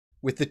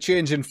With the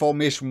change in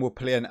formation, we're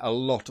playing a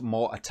lot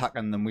more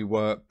attacking than we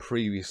were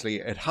previously.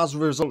 It has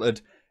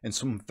resulted in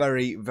some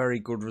very, very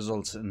good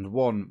results and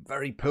one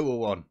very poor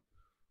one.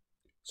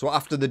 So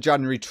after the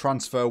January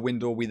transfer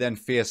window, we then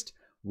faced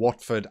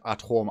Watford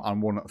at home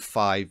and won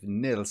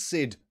 5-0.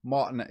 Sid,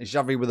 Martin,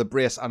 Xavi with a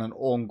brace and an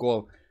own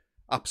goal.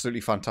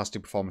 Absolutely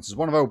fantastic performances.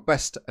 One of our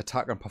best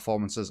attacking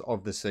performances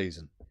of the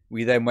season.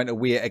 We then went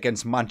away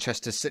against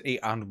Manchester City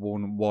and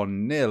won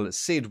 1-0.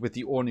 Sid with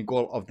the only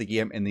goal of the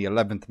game in the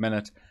 11th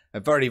minute. A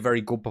very,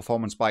 very good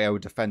performance by our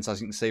defence. As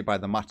you can see by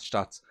the match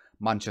stats,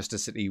 Manchester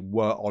City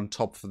were on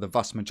top for the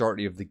vast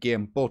majority of the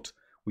game, but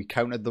we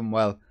countered them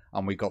well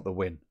and we got the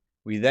win.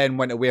 We then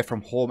went away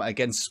from home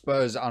against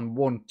Spurs and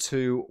won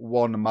 2-1.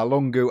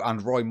 Malungu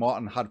and Roy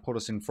Martin had put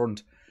us in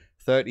front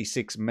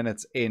 36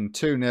 minutes in,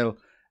 2-0.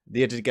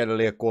 They did get a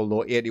late goal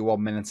though,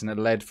 81 minutes, and it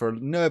led for a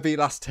nervy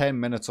last 10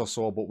 minutes or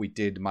so, but we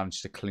did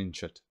manage to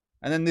clinch it.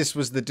 And then this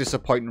was the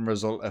disappointing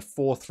result, a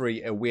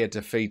 4-3 away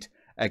defeat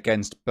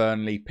against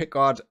Burnley.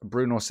 Pickard,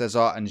 Bruno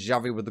Cesar and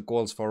Xavi with the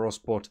goals for us,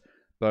 but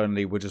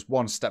Burnley were just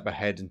one step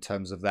ahead in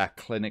terms of their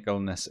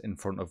clinicalness in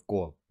front of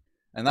goal.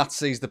 And that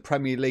sees the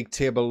Premier League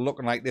table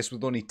looking like this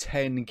with only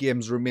 10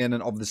 games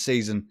remaining of the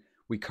season.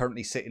 We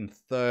currently sit in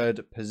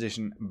 3rd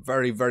position,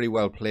 very, very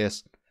well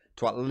placed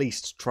to at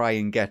least try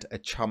and get a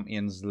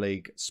Champions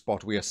League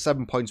spot. We are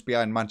 7 points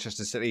behind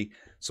Manchester City,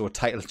 so a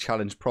title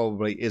challenge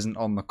probably isn't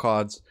on the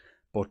cards.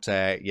 But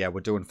yeah,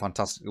 we're doing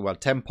fantastically well.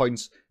 10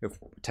 points,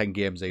 10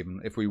 games even.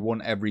 If we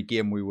won every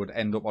game, we would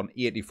end up on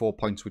 84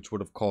 points, which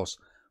would, of course,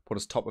 put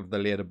us top of the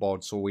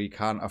leaderboard. So we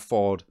can't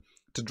afford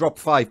to drop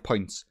 5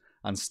 points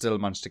and still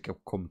manage to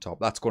come top.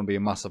 That's going to be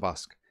a massive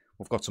ask.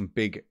 We've got some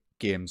big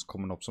games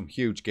coming up, some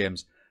huge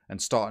games.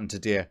 And starting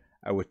today,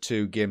 our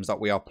 2 games that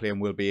we are playing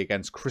will be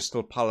against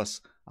Crystal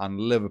Palace and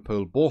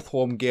Liverpool. Both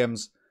home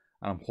games,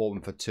 and I'm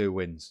hoping for 2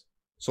 wins.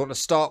 So to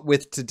start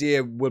with today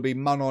will be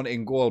man on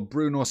in goal,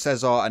 Bruno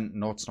Cesar, and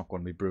no, it's not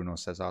going to be Bruno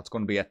Cesar, it's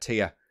going to be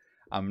Atia.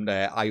 And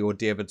Io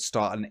David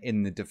starting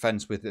in the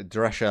defence with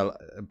Dreshel,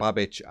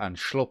 Babic and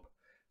Schlupp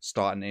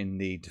starting in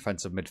the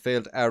defensive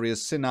midfield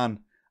areas. Sinan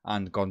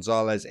and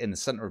Gonzalez in the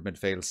centre of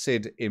midfield,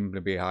 Sid in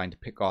behind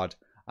Pickard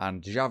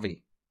and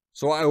Xavi.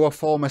 So our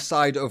former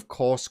side, of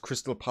course,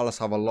 Crystal Palace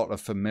have a lot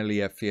of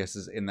familiar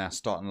faces in their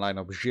starting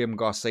lineup. Jaime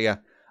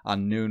Garcia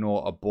and Nuno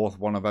are both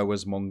one of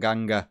ours.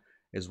 Munganga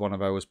is one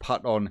of ours.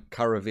 Patton,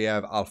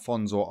 Caraviev,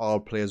 Alfonso, all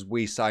players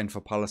we signed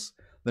for Palace.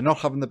 They're not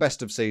having the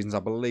best of seasons.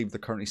 I believe they're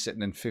currently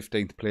sitting in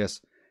 15th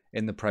place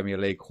in the Premier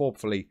League.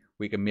 Hopefully,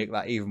 we can make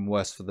that even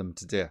worse for them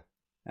today.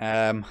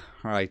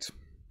 Right,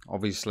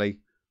 obviously,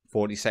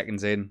 40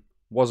 seconds in.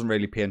 Wasn't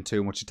really paying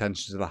too much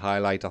attention to the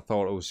highlight. I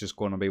thought it was just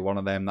going to be one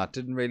of them that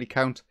didn't really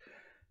count.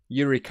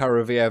 Yuri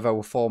Caraviev,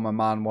 our former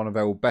man, one of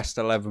our best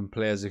 11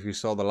 players, if you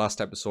saw the last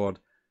episode,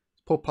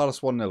 put Palace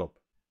 1-0 up.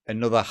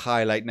 Another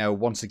highlight now.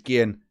 Once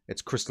again,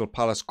 it's Crystal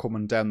Palace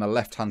coming down the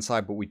left-hand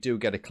side, but we do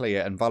get a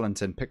clear, and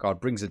Valentin Pickard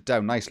brings it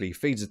down nicely. He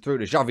feeds it through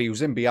to Xavi,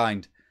 who's in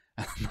behind.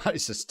 And that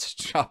is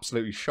just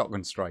absolutely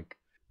shocking strike.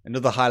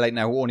 Another highlight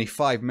now. Only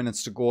 5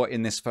 minutes to go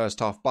in this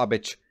first half.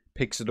 Babic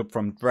picks it up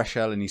from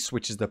Dreshel, and he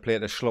switches the play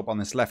to Schlupp on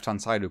this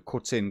left-hand side, who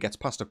cuts in, gets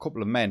past a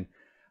couple of men.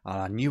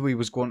 And I knew he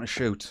was going to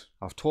shoot.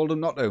 I've told him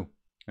not to.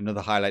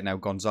 Another highlight now.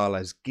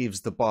 Gonzalez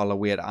gives the ball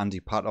away to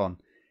Andy Patton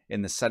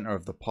in the centre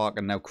of the park.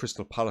 And now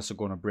Crystal Palace are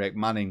going to break.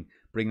 Manning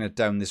bringing it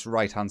down this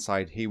right-hand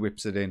side. He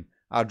whips it in.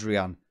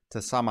 Adrian to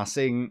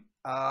Samasing.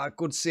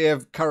 Good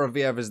save.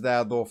 Caraviev is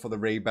there, though, for the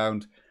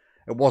rebound.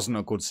 It wasn't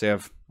a good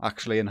save,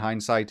 actually, in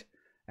hindsight.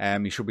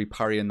 He should be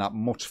parrying that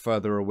much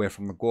further away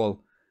from the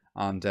goal.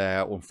 And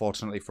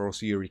unfortunately for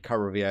us, Yuri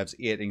Karaviev's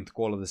 18th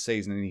goal of the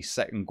season and his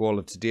 2nd goal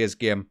of today's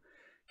game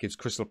gives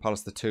Crystal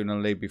Palace the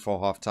 2-0 lead before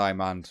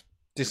half-time, and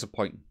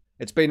disappointing.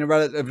 It's been a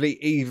relatively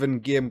even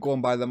game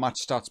going by the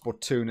match stats,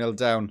 but 2-0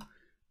 down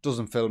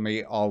doesn't fill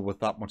me all with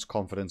that much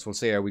confidence. We'll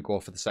see how we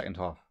go for the second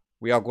half.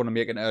 We are going to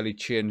make an early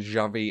change.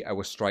 Xavi,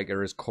 our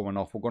striker, is coming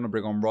off. We're going to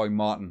bring on Roy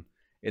Martin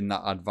in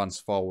that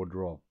advanced forward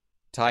role.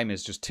 Time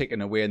is just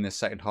ticking away in this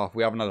second half.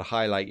 We haven't had a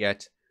highlight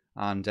yet,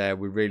 and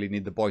we really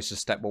need the boys to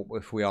step up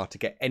if we are to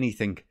get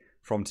anything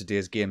from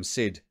today's game.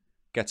 Sid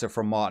gets it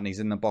from Martin. He's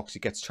in the box. He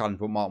gets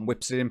challenged, but Martin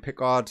whips it in.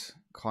 Pickard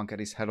can't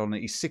get his head on it.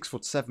 He's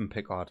 6'7",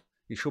 Pickard.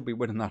 He should be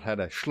winning that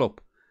header. Schlupp,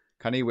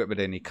 can he whip it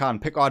in? He can.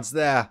 Pickard's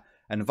there.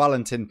 And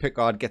Valentin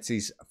Pickard gets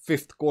his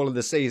 5th goal of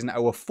the season.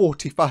 Our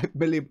 £45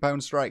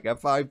 million striker.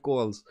 5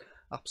 goals.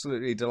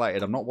 Absolutely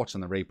delighted. I'm not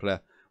watching the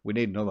replay. We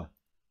need another.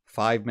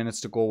 5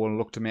 minutes to go. We'll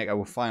look to make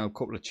our final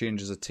couple of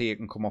changes. Atia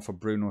can come off for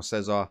Bruno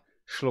Cesar.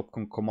 Schlupp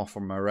can come off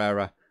for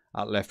Herrera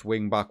at left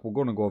wing back. We're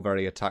going to go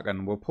very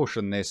attacking. We're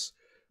pushing this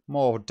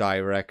more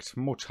direct,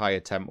 much higher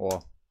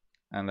tempo.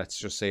 And let's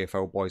just see if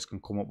our boys can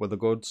come up with the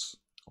goods.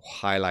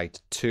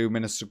 Highlight. 2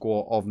 minutes to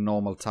go of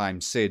normal time.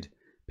 Sid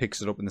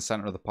picks it up in the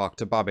centre of the park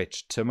to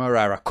Babic, to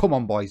Herrera. Come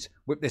on, boys.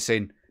 Whip this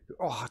in.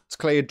 Oh, it's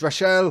cleared.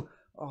 Dreshel.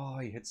 Oh,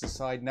 he hits the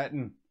side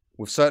netting.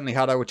 We've certainly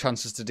had our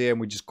chances today and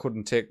we just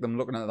couldn't take them.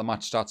 Looking at the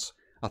match stats,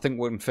 I think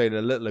we can feel a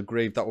little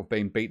aggrieved that we've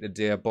been beat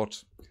today,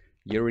 but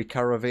Yuri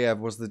Karaviev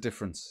was the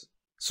difference.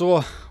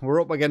 So,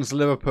 we're up against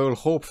Liverpool.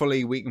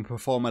 Hopefully, we can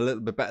perform a little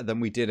bit better than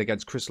we did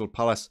against Crystal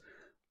Palace.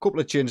 A couple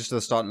of changes to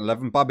the starting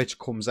 11. Babic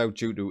comes out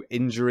due to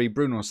injury.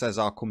 Bruno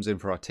Cesar comes in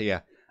for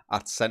Artia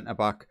at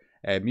centre-back.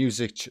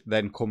 Music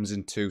then comes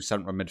into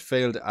central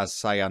midfield as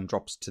Cyan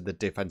drops to the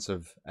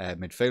defensive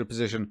midfield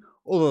position.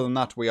 Other than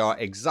that, we are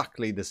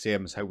exactly the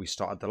same as how we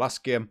started the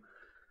last game.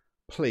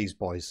 Please,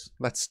 boys,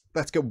 let's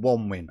get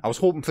one win. I was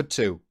hoping for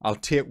two. I'll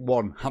take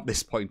one at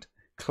this point,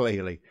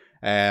 clearly.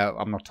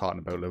 I'm not talking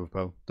about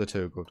Liverpool. They're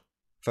too good.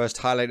 First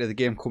highlight of the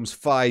game comes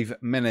 5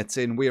 minutes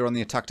in. We're on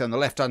the attack down the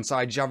left-hand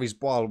side. Xavi's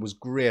ball was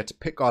great.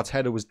 Pickard's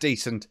header was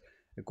decent.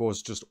 It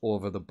goes just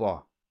over the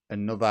bar.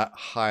 Another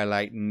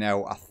highlight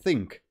now. I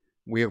think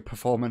we are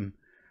performing...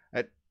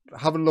 I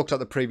haven't looked at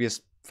the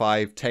previous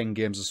 5-10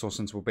 games or so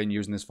since we've been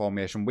using this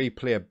formation. We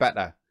play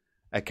better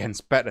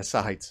against better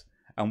sides.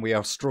 And we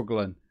are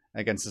struggling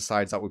against the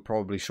sides that we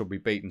probably should be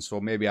beating.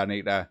 So maybe I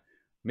need to...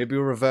 Maybe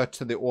revert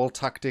to the old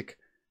tactic,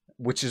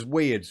 which is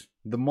weird.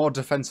 The more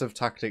defensive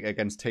tactic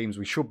against teams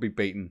we should be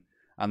beating,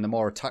 and the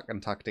more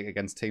attacking tactic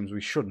against teams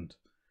we shouldn't.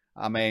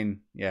 I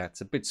mean, yeah,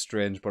 it's a bit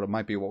strange, but it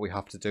might be what we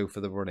have to do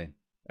for the run-in.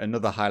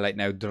 Another highlight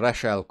now.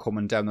 Dreshel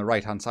coming down the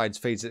right-hand side,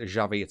 feeds it to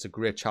Xavi. It's a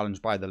great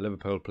challenge by the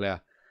Liverpool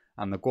player.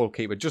 And the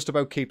goalkeeper just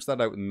about keeps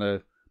that out, and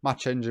the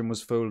match engine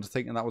was fooled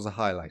thinking that was a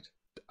highlight.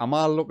 Am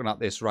I looking at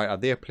this right? Are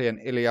they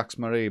playing Iliax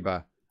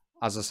Mariba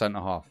as a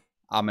centre-half?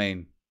 I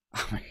mean,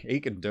 he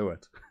can do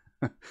it.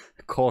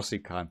 Of course he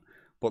can.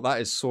 But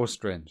that is so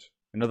strange.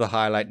 Another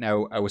highlight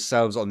now.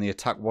 Ourselves on the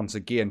attack once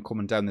again,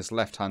 coming down this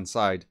left-hand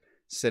side.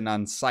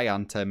 Sinan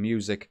Cyan to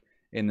Music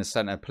in the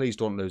centre. Please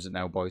don't lose it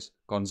now, boys.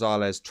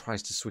 Gonzalez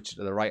tries to switch it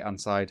to the right-hand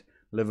side.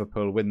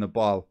 Liverpool win the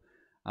ball.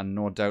 And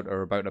no doubt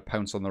are about to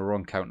pounce on the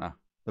run counter.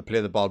 They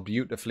play the ball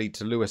beautifully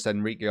to Luis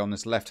Enrique on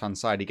this left-hand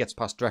side. He gets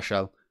past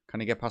Dreshel. Can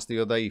he get past the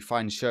other? He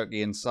finds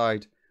Shirky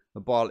inside. The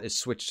ball is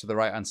switched to the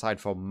right-hand side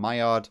for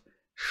Maillard.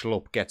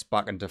 Schlupp gets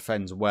back and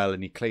defends well,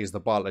 and he clears the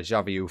ball to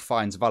Xavi, who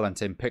finds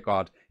Valentin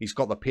Pickard. He's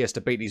got the pace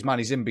to beat his man.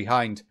 He's in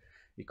behind.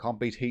 He can't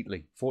beat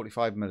Heatley.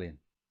 45 million.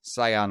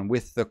 Cyan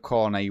with the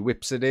corner. He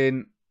whips it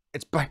in.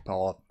 It's back.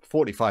 Oh,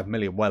 45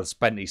 million well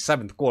spent. His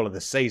 7th goal of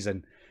the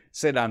season.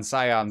 Sinan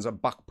Cyan's a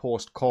back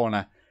post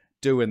corner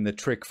doing the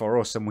trick for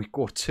us, and we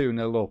go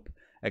 2-0 up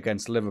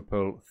against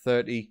Liverpool.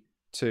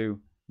 32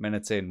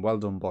 minutes in. Well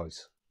done,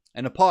 boys.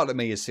 And a part of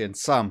me is saying,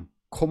 Sam,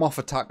 come off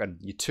attacking.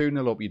 You're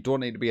 2-0 up. You don't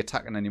need to be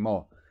attacking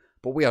anymore.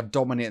 But we are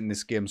dominating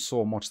this game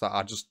so much that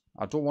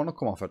I don't want to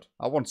come off it.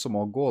 I want some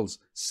more goals.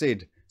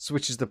 Sid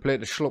switches the play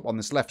to Schlupp on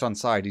this left-hand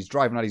side. He's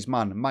driving at his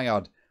man.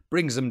 Maillard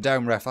brings him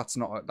down, ref. Is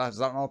that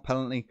not a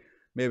penalty?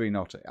 Maybe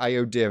not.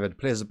 Ayo David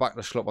plays it back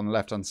to Schlupp on the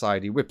left-hand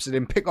side. He whips it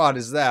in. Pickard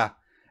is there.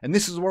 And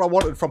this is what I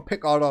wanted from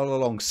Pickard all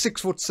along.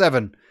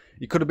 6'7".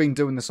 He could have been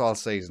doing this all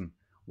season.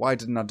 Why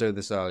didn't I do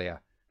this earlier?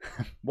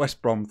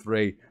 West Brom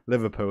 3,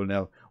 Liverpool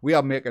 0. We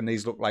are making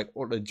these look like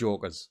utter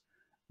jokers.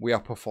 We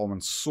are performing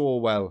so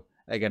well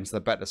against the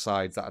better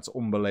sides that it's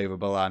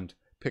unbelievable, and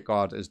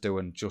Pickard is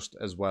doing just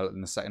as well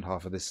in the second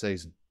half of this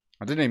season.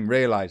 I didn't even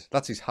realise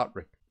that's his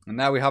hat-trick. And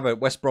now we have a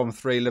West Brom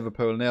 3,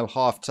 Liverpool 0,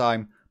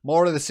 half-time.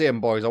 More of the same,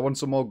 boys. I want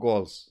some more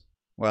goals.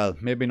 Well,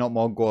 maybe not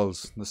more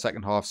goals. The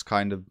second half's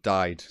kind of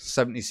died.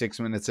 76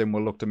 minutes in,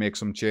 we'll look to make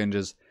some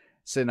changes.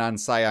 Sinan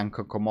Cyan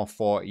could come off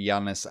for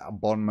Yannis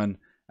Bonman,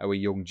 our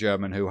young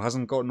German who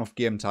hasn't got enough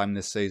game time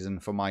this season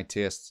for my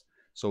tastes.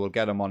 So we'll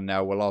get him on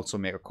now. We'll also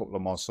make a couple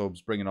of more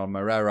subs, bringing on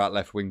Moreira at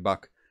left wing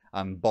back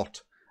and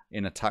Bot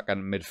in attack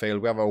and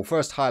midfield. We have our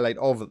first highlight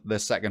of the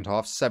second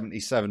half,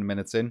 77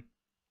 minutes in.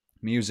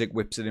 Music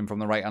whips it in from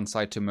the right hand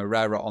side to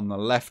Moreira on the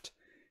left.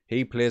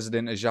 He plays it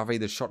into Xavi.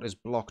 The shot is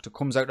blocked. It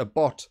comes out to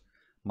Bot.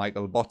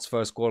 Michael Bot's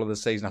first goal of the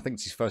season. I think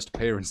it's his first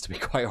appearance, to be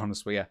quite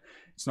honest with you.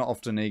 It's not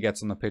often he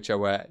gets on the pitch.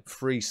 We're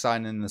free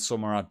signing in the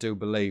summer, I do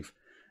believe.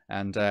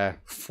 And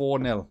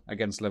 4-0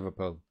 against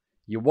Liverpool.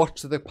 You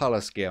watch the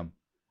Palace game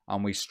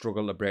and we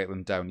struggle to break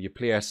them down. You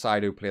play a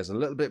side who plays a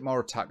little bit more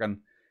attacking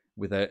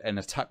with an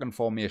attacking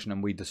formation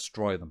and we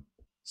destroy them.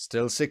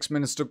 Still 6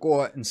 minutes to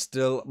go and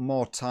still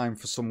more time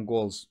for some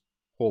goals,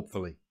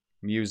 hopefully.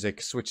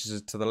 Music switches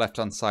it to the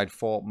left-hand side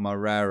for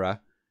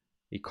Moreira.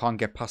 He can't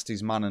get past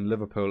his man, and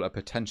Liverpool are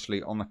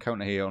potentially on the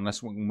counter here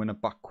unless we can win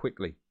it back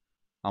quickly.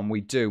 And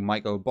we do.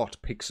 Michael Bot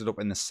picks it up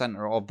in the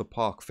centre of the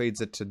park,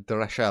 feeds it to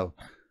Dreshel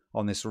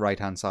on this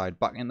right-hand side.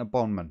 Back into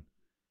Bonman.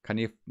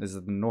 There's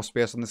no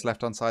space on this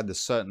left-hand side? There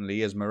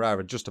certainly is.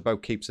 Moreira just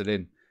about keeps it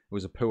in. It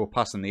was a poor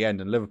pass in the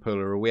end, and Liverpool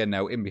are away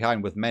now in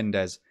behind with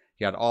Mendes.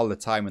 He had all the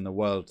time in the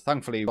world.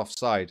 Thankfully, he was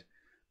offside,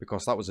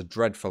 because that was a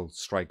dreadful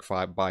strike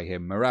by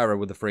him. Moreira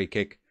with the free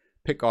kick.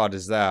 Pickard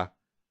is there.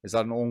 Is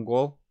that an own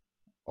goal?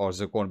 Or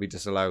is it going to be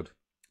disallowed?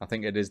 I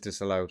think it is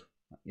disallowed.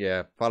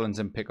 Yeah,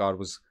 Valentin Pickard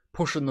was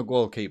pushing the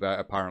goalkeeper,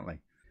 apparently.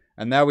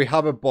 And there we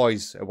have it,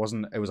 boys. It was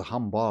a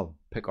handball.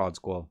 Pickard's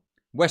goal.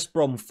 West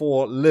Brom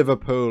 4,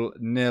 Liverpool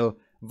 0.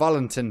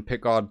 Valentin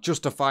Pickard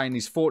justifying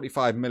his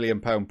 £45 million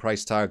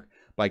price tag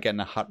by getting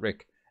a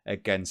hat-trick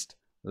against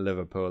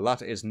Liverpool.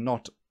 That is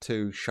not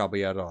too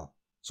shabby at all.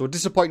 So a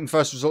disappointing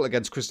first result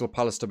against Crystal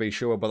Palace to be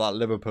sure, but that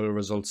Liverpool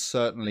result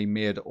certainly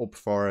made up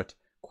for it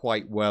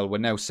quite well. We're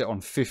now sit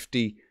on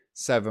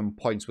 57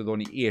 points with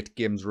only 8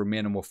 games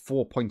remaining. We're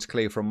 4 points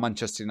clear from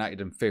Manchester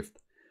United in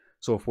 5th.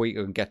 So if we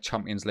can get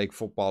Champions League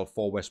football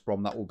for West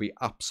Brom, that will be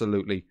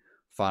absolutely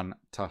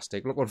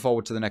fantastic. Looking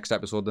forward to the next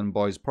episode then,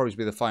 boys. Probably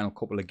be the final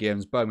couple of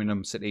games.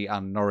 Birmingham City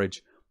and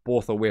Norwich,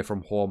 both away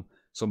from home.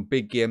 Some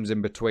big games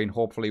in between.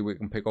 Hopefully we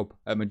can pick up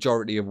a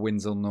majority of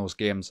wins on those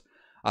games.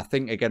 I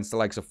think against the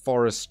likes of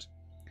Forest,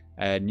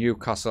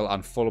 Newcastle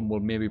and Fulham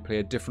will maybe play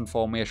a different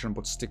formation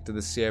but stick to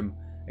the same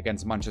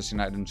against Manchester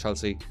United and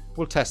Chelsea.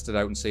 We'll test it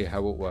out and see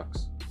how it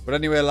works. But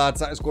anyway, lads,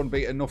 that is going to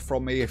be enough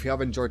from me. If you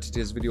have enjoyed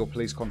today's video,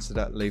 please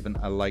consider leaving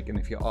a like. And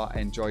if you are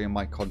enjoying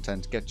my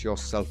content, get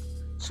yourself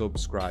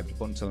subscribed.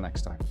 But until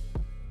next time,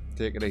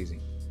 take it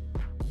easy.